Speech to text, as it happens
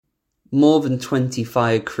More than 20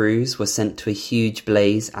 fire crews were sent to a huge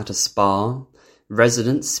blaze at a spa.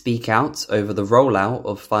 Residents speak out over the rollout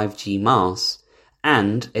of 5G masts.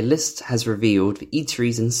 And a list has revealed the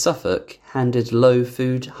eateries in Suffolk handed low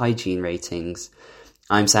food hygiene ratings.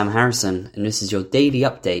 I'm Sam Harrison, and this is your daily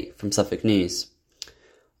update from Suffolk News.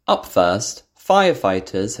 Up first,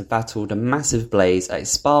 firefighters have battled a massive blaze at a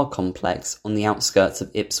spa complex on the outskirts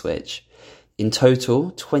of Ipswich. In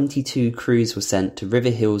total, 22 crews were sent to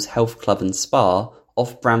River Hills Health Club and Spa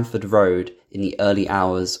off Bramford Road in the early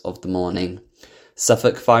hours of the morning.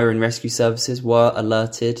 Suffolk Fire and Rescue Services were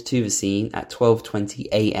alerted to the scene at 12:20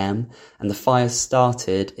 a.m. and the fire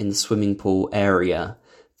started in the swimming pool area.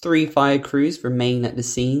 3 fire crews remain at the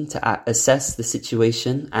scene to assess the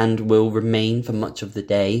situation and will remain for much of the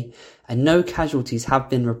day, and no casualties have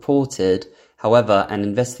been reported. However, an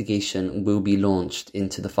investigation will be launched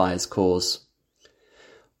into the fire's cause.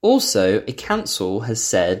 Also, a council has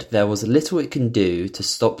said there was little it can do to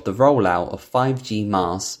stop the rollout of 5G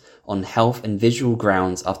masts on health and visual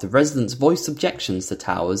grounds after residents voiced objections to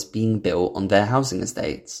towers being built on their housing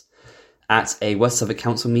estates. At a West Suffolk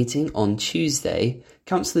Council meeting on Tuesday,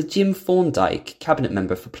 Councillor Jim Thorndike, Cabinet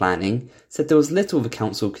Member for Planning, said there was little the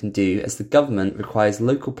council can do as the government requires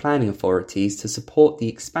local planning authorities to support the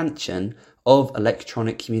expansion of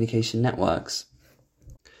electronic communication networks.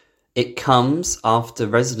 It comes after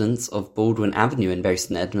residents of Baldwin Avenue in Bury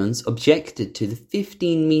St Edmunds objected to the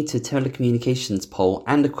 15-metre telecommunications pole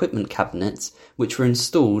and equipment cabinets which were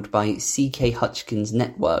installed by CK Hutchins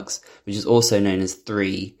Networks, which is also known as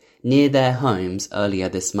 3, near their homes earlier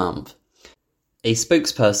this month. A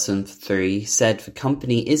spokesperson for 3 said the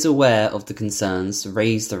company is aware of the concerns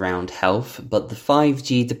raised around health, but the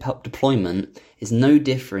 5G deployment is no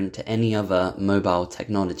different to any other mobile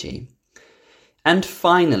technology. And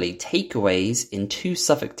finally, takeaways in 2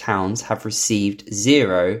 Suffolk towns have received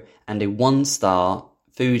 0 and a 1-star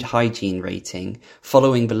food hygiene rating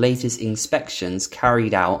following the latest inspections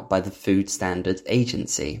carried out by the Food Standards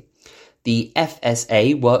Agency. The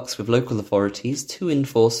FSA works with local authorities to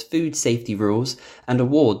enforce food safety rules and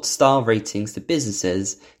award star ratings to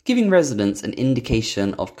businesses, giving residents an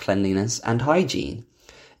indication of cleanliness and hygiene.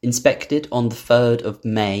 Inspected on the 3rd of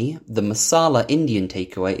May, the Masala Indian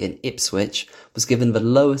takeaway in Ipswich was given the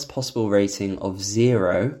lowest possible rating of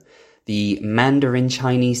 0. The Mandarin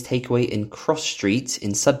Chinese takeaway in Cross Street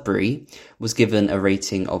in Sudbury was given a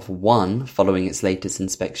rating of 1 following its latest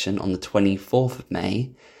inspection on the 24th of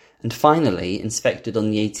May. And finally, inspected on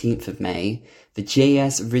the 18th of May, the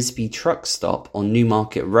JS Risby truck stop on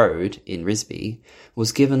Newmarket Road in Risby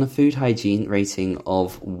was given a food hygiene rating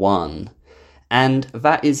of 1. And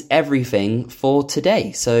that is everything for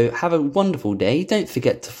today. So have a wonderful day. Don't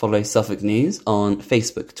forget to follow Suffolk News on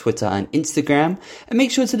Facebook, Twitter and Instagram. And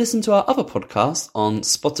make sure to listen to our other podcasts on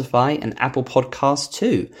Spotify and Apple Podcasts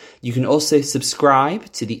too. You can also subscribe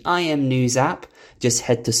to the IM News app. Just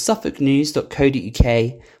head to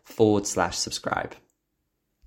suffolknews.co.uk/subscribe.